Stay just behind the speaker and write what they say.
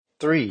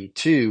Three,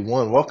 two,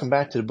 one. Welcome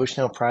back to the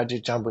Bushnell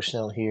Project. John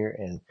Bushnell here,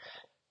 and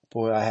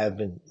boy, I have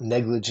been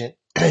negligent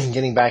in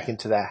getting back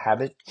into that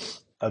habit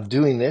of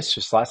doing this.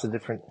 Just lots of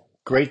different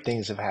great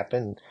things have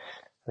happened.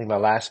 I think my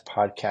last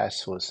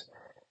podcast was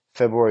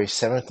February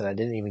 7th, and I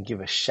didn't even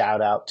give a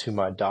shout out to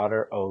my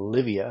daughter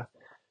Olivia,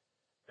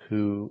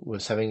 who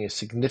was having a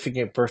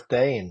significant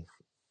birthday, and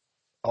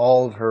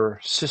all of her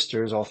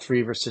sisters, all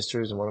three of her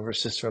sisters, and one of her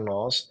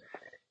sister-in-laws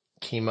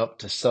came up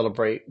to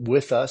celebrate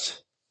with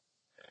us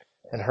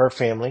and her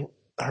family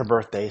her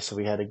birthday. So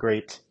we had a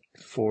great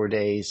 4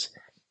 days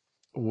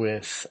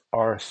with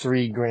our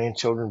three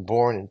grandchildren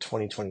born in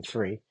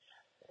 2023,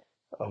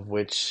 of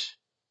which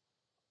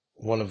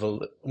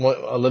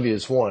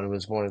Olivia's one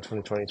was born in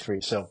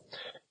 2023. So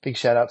big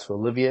shout out to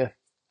Olivia,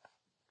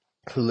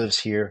 who lives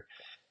here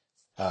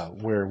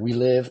where we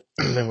live,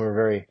 and we're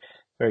very,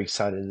 very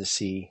excited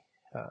to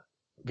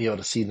be able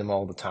to see them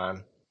all the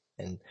time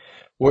and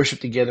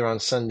worship together on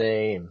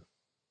Sunday, and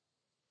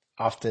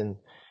often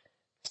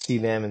see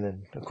them, and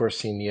then of course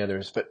seeing the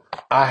others. But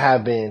I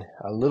have been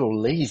a little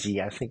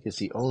lazy, I think is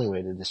the only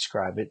way to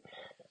describe it.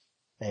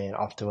 And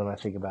often when I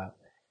think about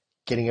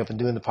getting up and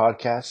doing the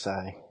podcast,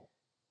 I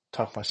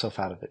talk myself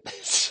out of it.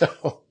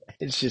 So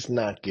it's just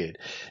not good.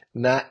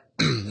 Not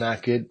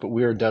good, but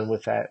we are done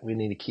with that. We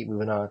need to keep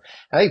moving on.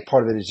 I think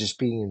part of it is just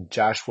being in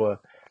Joshua,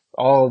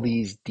 all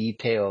these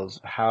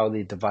details, how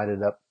they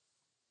divided up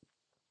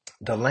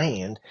the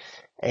land,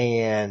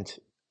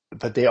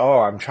 but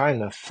I'm trying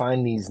to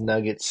find these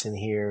nuggets in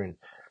here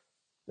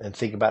and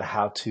think about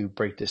how to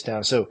break this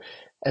down. So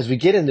as we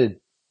get into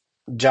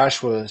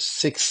Joshua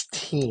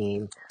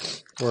 16,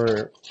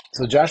 so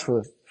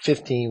Joshua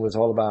 15 was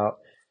all about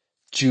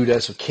Judah.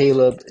 So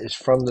Caleb is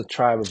from the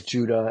tribe of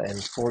Judah,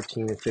 and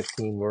 14 and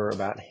 15 were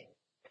about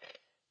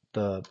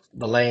the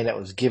land that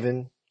was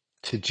given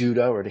to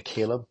Judah or to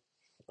Caleb.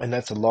 And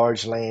that's a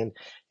large land.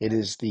 It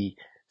is the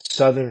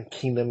southern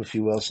kingdom, if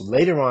you will. So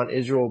later on,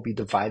 Israel will be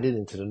divided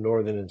into the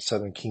northern and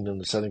southern kingdom.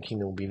 The southern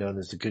kingdom will be known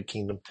as the good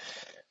kingdom,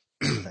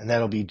 and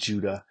that'll be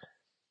Judah.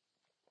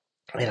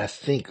 And I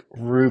think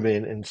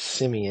Reuben and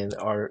Simeon's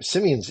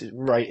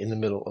right in the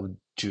middle of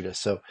Judah.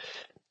 So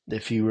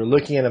if you were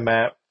looking at a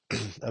map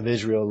of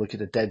Israel, look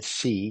at the Dead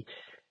Sea,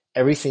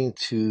 everything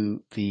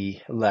to the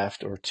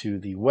left or to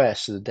the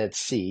west of the Dead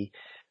Sea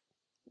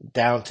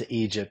down to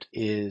Egypt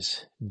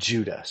is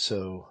Judah.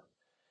 So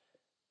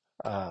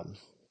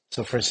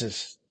for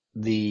instance,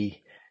 the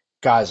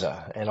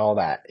Gaza and all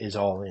that is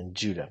all in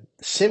Judah.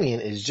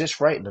 Simeon is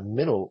just right in the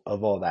middle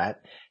of all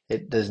that.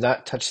 It does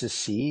not touch the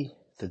sea,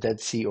 the Dead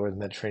Sea or the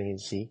Mediterranean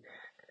Sea.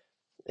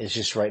 It's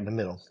just right in the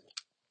middle.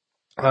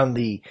 On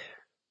the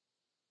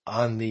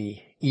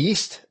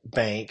east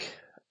bank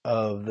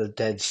of the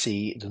Dead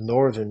Sea, the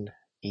northern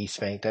east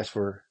bank, that's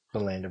where the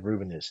land of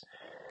Reuben is.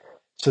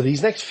 So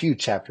these next few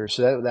chapters,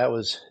 so that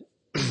was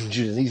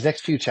Judah. These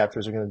next few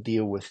chapters are going to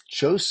deal with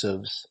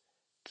Joseph's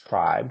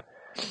tribe,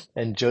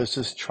 and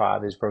Joseph's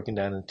tribe is broken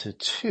down into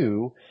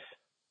two.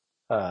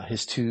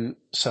 His two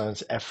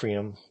sons,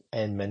 Ephraim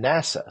and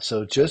Manasseh.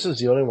 So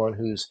Joseph's the only one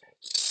whose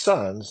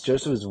sons.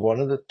 Joseph is one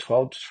of the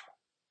 12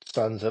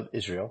 sons of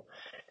Israel,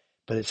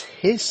 but it's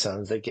his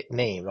sons that get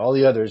named. All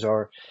the others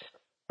are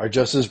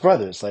Joseph's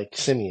brothers, like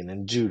Simeon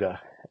and Judah,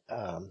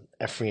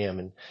 Ephraim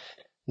and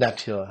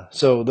Naphtali.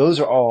 So those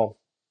are all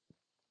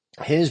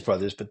his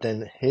brothers, but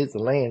then the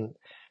land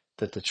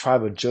that the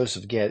tribe of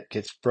Joseph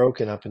gets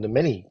broken up into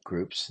many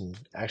groups, and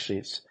actually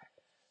it's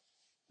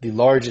the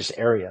largest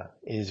area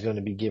is going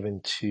to be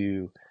given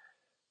to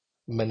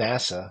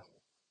Manasseh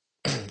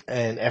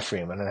and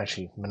Ephraim, and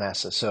actually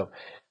Manasseh. So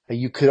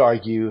you could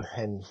argue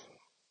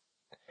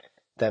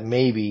that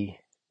maybe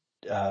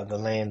the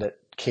land that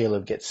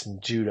Caleb gets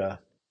in Judah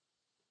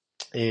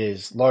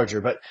is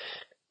larger, but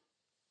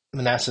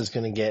Manasseh is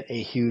going to get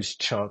a huge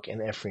chunk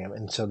in Ephraim,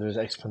 and so there's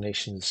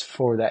explanations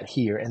for that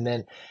here. And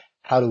then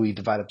how do we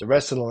divide up the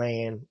rest of the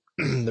land?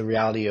 The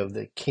reality of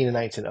the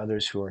Canaanites and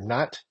others who are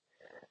not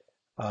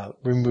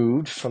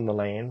removed from the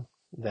land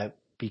that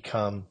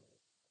become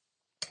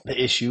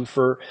the issue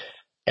for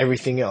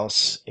everything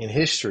else in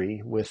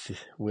history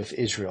with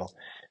Israel.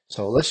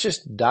 So let's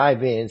just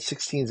dive in.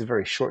 16 is a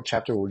very short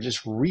chapter. We'll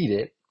just read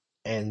it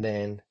and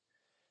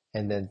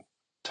then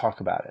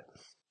talk about it.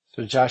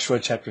 So Joshua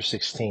chapter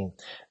 16.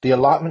 The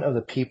allotment of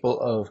the people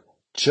of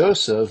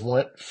Joseph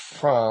went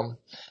from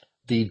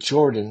the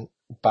Jordan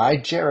by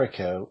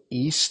Jericho,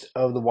 east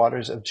of the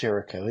waters of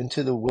Jericho,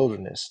 into the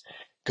wilderness,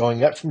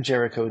 going up from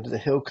Jericho into the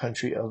hill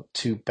country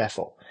to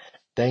Bethel.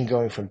 Then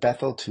going from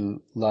Bethel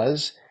to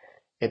Luz,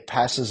 it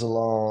passes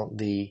along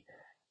the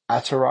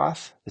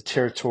Ataroth, the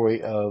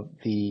territory of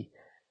the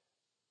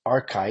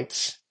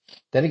Archites.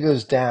 Then it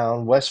goes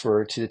down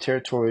westward to the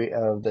territory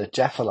of the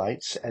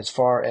Japhilites as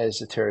far as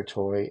the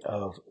territory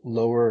of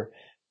Lower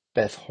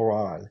Beth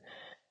Horon,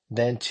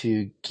 then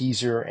to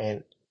Gezer,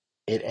 and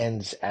it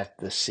ends at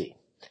the sea.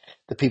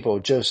 The people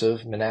of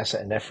Joseph, Manasseh,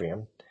 and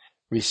Ephraim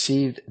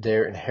received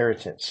their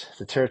inheritance.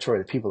 The territory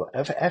of the people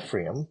of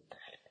Ephraim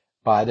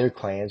by their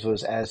clans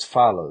was as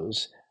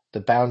follows: the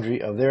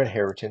boundary of their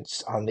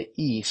inheritance on the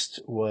east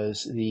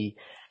was the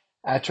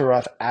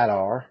Ataroth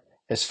Adar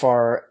as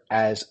far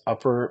as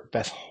Upper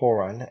Beth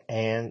Horon,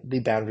 and the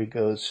boundary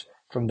goes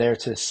from there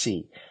to the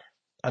sea.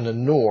 On the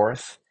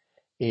north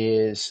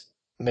is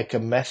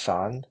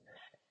Mechamethon,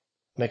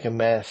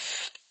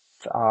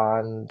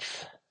 Mechamethon.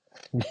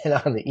 Then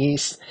on the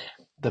east,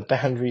 the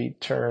boundary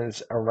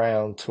turns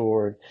around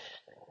toward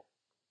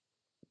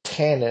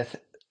Tanith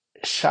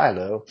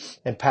Shiloh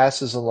and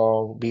passes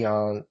along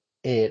beyond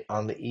it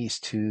on the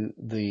east to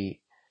the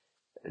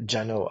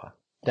Janoah.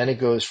 Then it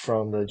goes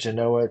from the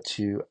Janoah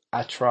to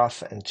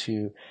Atroth and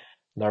to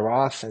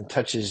Naroth and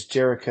touches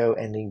Jericho,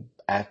 ending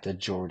at the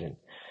Jordan.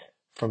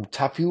 From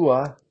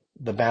Tapua,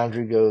 the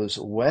boundary goes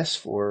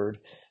westward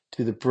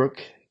to the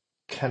brook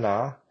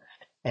Kanah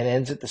and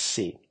ends at the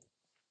sea.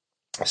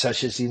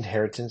 Such is the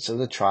inheritance of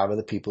the tribe of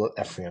the people of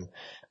Ephraim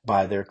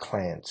by their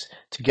clans,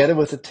 together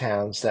with the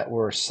towns that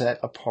were set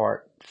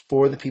apart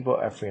for the people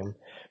of Ephraim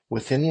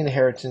within the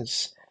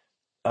inheritance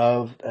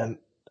of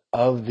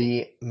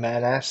the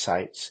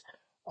Manassites,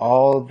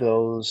 all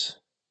those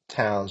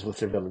towns with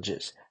their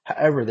villages.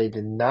 However, they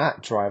did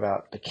not drive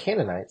out the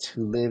Canaanites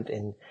who lived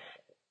in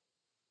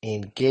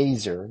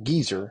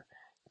Gezer.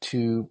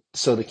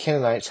 So the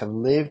Canaanites have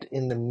lived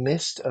in the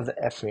midst of the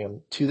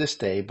Ephraim to this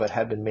day, but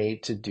have been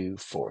made to do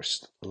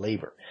forced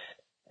labor.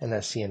 And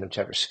that's the end of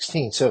chapter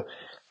 16. So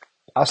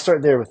I'll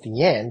start there with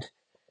the end,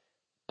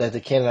 that the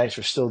Canaanites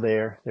were still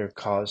there. They're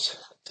caused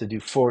to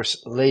do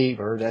forced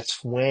labor.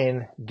 That's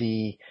when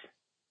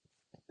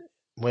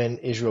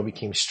Israel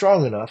became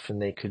strong enough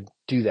and they could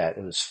do that.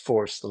 It was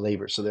forced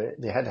labor. So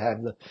they had to have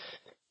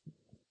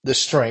the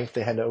strength.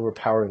 They had to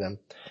overpower them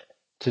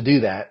to do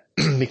that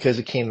because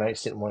the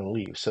Canaanites didn't want to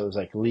leave. So it was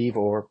like, leave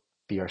or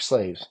be our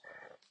slaves.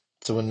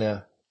 So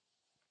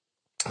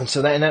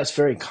that's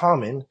very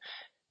common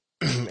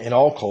in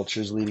all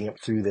cultures leading up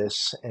through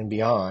this and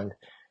beyond,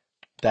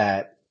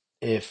 that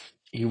if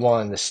you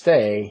wanted to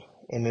stay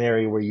in an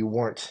area where you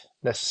weren't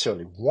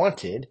necessarily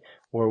wanted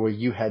or where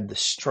you had the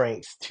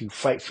strength to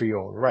fight for your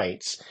own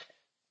rights,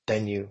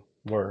 then you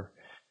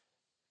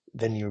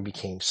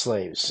became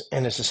slaves.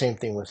 And it's the same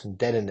thing with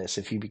indebtedness.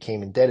 If you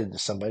became indebted to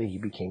somebody, you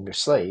became their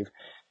slave.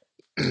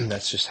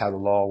 That's just how the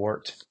law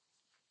worked.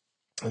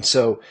 And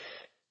so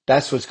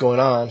that's what's going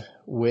on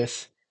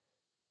with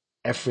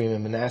Ephraim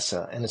and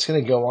Manasseh. And it's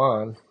going to go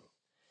on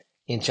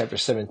in chapter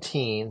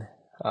 17,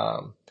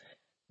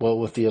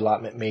 with the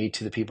allotment made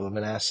to the people of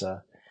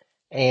Manasseh.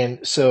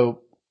 And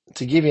so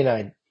to give you an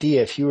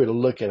idea, if you were to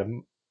look at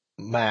a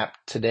map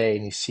today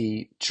and you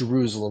see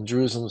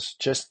Jerusalem's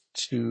just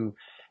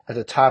at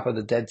the top of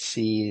the Dead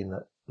Sea and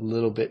a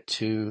little bit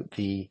to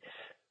the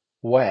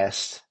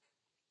west.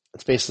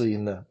 It's basically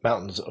in the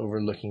mountains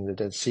overlooking the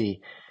Dead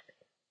Sea.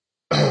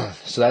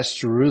 So that's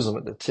Jerusalem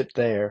at the tip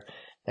there.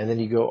 And then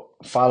you go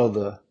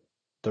follow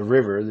the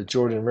river, the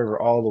Jordan River,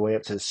 all the way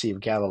up to the Sea of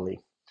Galilee.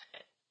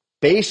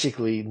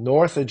 Basically,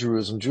 north of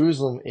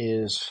Jerusalem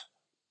is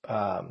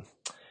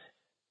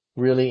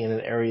really in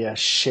an area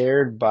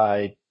shared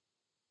by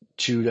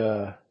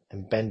Judah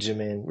and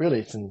Benjamin. Really,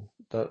 it's in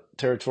the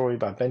territory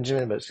by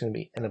Benjamin, but it's going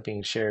to end up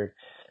being shared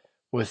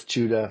with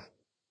Judah.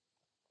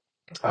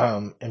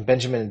 And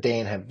Benjamin and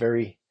Dan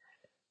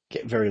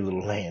get very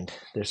little land.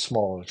 They're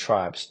smaller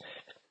tribes.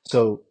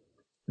 So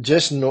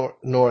just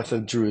north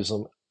of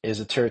Jerusalem is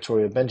the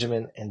territory of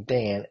Benjamin and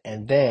Dan,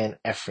 and then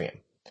Ephraim.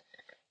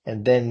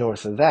 And then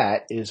north of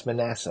that is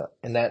Manasseh.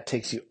 And that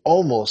takes you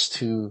almost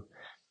to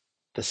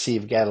the Sea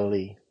of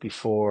Galilee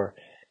before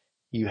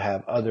you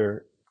have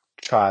other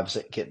tribes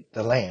that get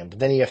the land. But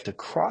then you have to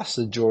cross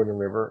the Jordan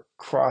River,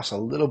 cross a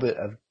little bit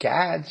of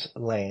Gad's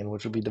land,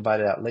 which will be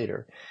divided out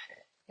later.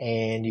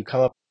 And you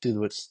come up to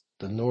what's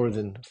the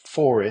northern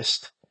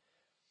forest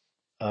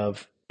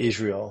of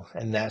Israel.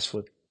 And that's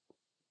what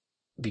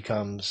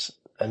becomes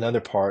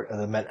another part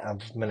of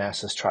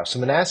Manasseh's tribe. So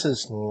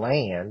Manasseh's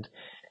land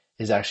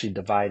is actually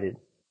divided.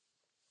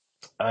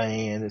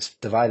 And it's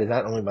divided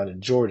not only by the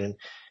Jordan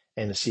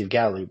and the Sea of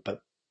Galilee,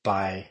 but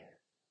by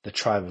the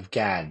tribe of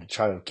Gad. The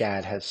tribe of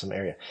Gad has some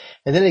area.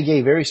 And then they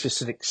gave very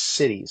specific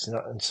cities.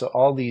 And so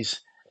all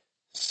these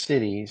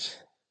cities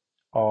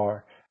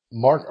are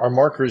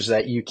markers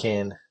that you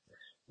can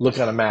look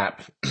on a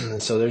map.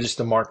 And so they're just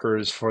the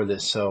markers for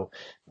this. So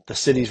the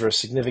cities were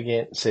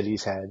significant.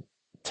 Cities had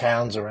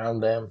towns around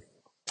them,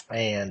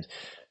 and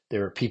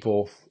there were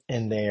people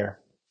in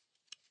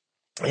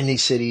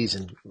these cities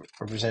and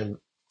represent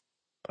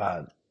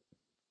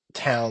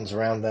towns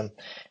around them.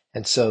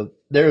 And so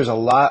there's a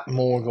lot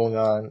more going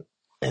on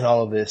in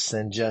all of this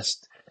than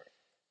just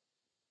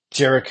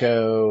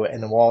Jericho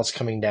and the walls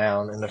coming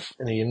down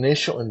and the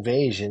initial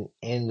invasion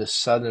in the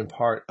southern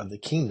part of the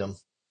kingdom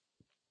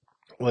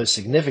was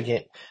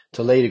significant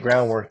to lay the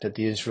groundwork that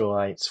the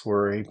Israelites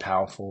were a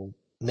powerful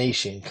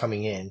nation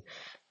coming in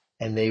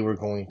and they were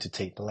going to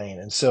take the land.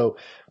 And so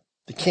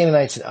the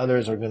Canaanites and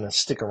others are going to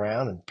stick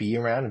around and be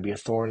a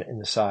thorn in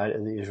the side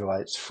of the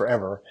Israelites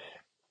forever,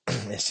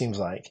 it seems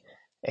like.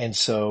 And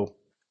so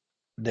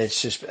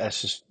that's just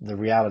the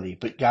reality.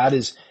 But God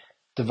is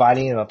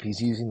dividing it up.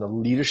 He's using the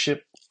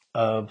leadership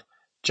of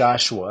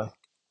Joshua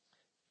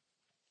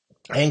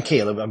and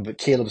Caleb. But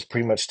Caleb's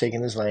pretty much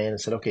taken his land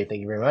and said, okay,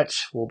 thank you very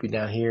much. We'll be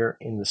down here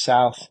in the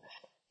south,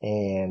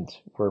 and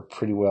we're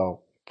pretty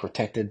well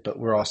protected, but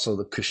we're also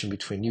the cushion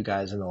between you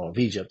guys and all of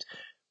Egypt,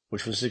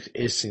 which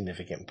is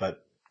significant.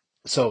 But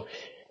so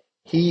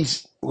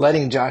he's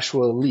letting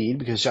Joshua lead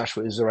because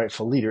Joshua is the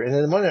rightful leader. And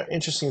then one of the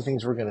interesting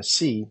things we're going to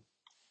see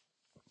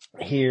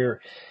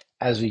here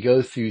as we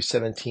go through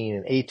 17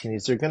 and 18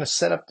 is they're going to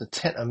set up the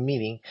tent of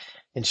meeting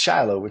in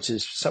Shiloh, which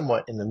is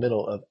somewhat in the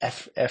middle of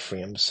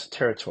Ephraim's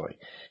territory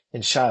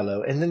in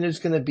Shiloh. And then there's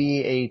going to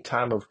be a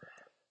time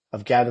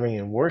of gathering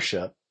and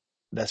worship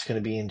that's going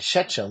to be in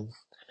Shechem,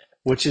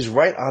 which is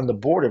right on the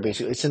border,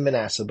 basically. It's in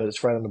Manasseh, but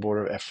it's right on the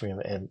border of Ephraim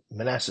and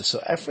Manasseh.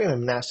 So Ephraim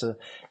and Manasseh,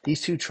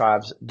 these two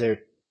tribes, their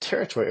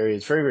territory area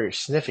is very, very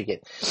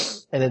significant.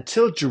 And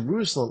until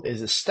Jerusalem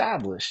is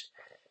established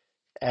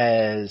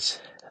as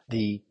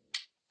the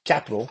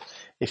capital,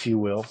 if you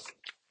will,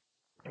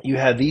 you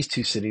have these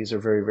two cities are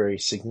very, very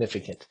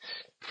significant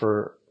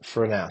for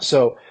now.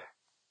 So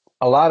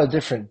a lot of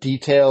different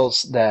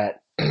details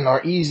that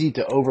are easy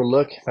to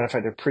overlook. Matter of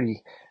fact, they're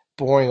pretty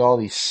boring. All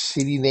these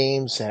city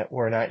names that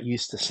we're not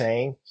used to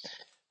saying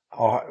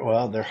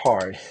well, they're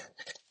hard,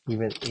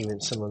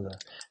 even some of the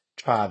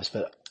tribes.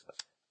 But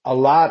a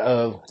lot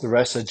of the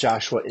rest of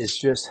Joshua is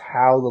just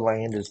how the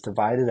land is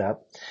divided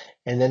up.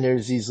 And then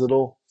there's these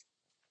little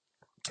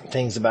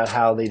things about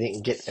how they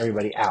didn't get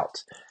everybody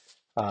out.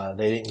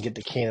 They didn't get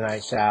the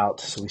Canaanites out.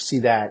 So we see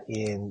that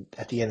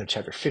at the end of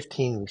chapter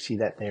 15. We see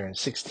that there in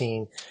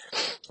 16.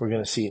 We're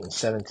going to see it in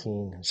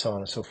 17 and so on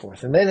and so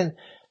forth. And then in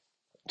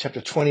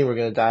chapter 20, we're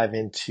going to dive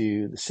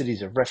into the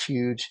cities of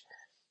refuge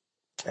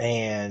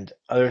and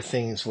other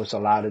things was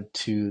allotted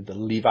to the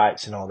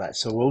Levites and all that.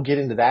 So we'll get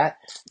into that,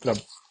 but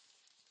I'm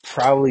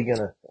probably going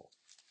to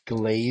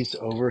glaze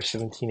over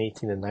 17,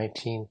 18, and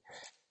 19.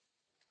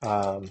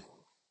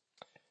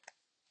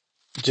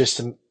 Just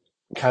to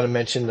kind of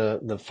mention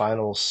the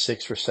final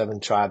 6 or 7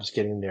 tribes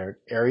getting their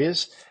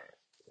areas,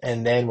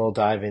 and then we'll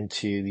dive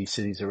into the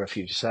cities of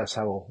refuge. So that's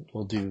how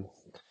we'll do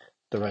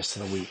the rest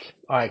of the week.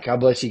 All right, God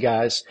bless you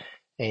guys,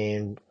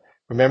 and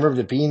remember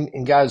to be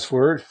in God's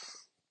Word.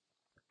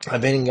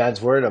 I've been in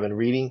God's Word. I've been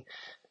reading.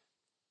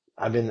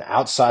 I've been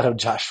outside of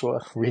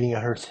Joshua, reading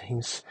other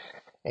things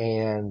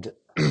and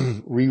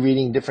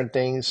rereading different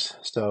things.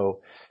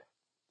 So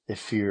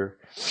if you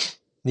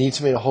need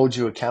somebody to hold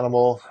you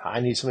accountable, I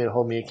need somebody to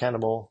hold me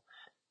accountable.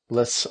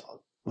 Let's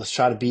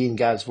try to be in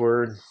God's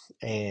Word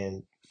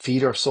and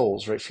feed our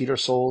souls, right? Feed our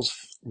souls,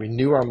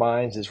 renew our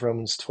minds, as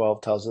Romans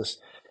 12 tells us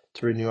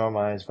to renew our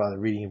minds by the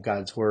reading of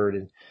God's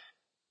Word,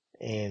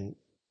 and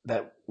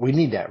that we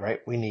need that,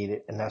 right? We need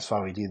it, and that's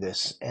why we do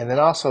this. And then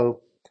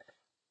also,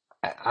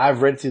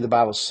 I've read through the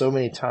Bible so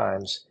many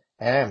times,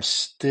 and I am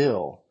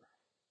still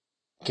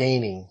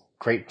gaining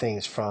great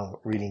things from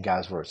reading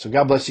God's Word. So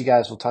God bless you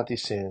guys. We'll talk to you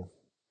soon.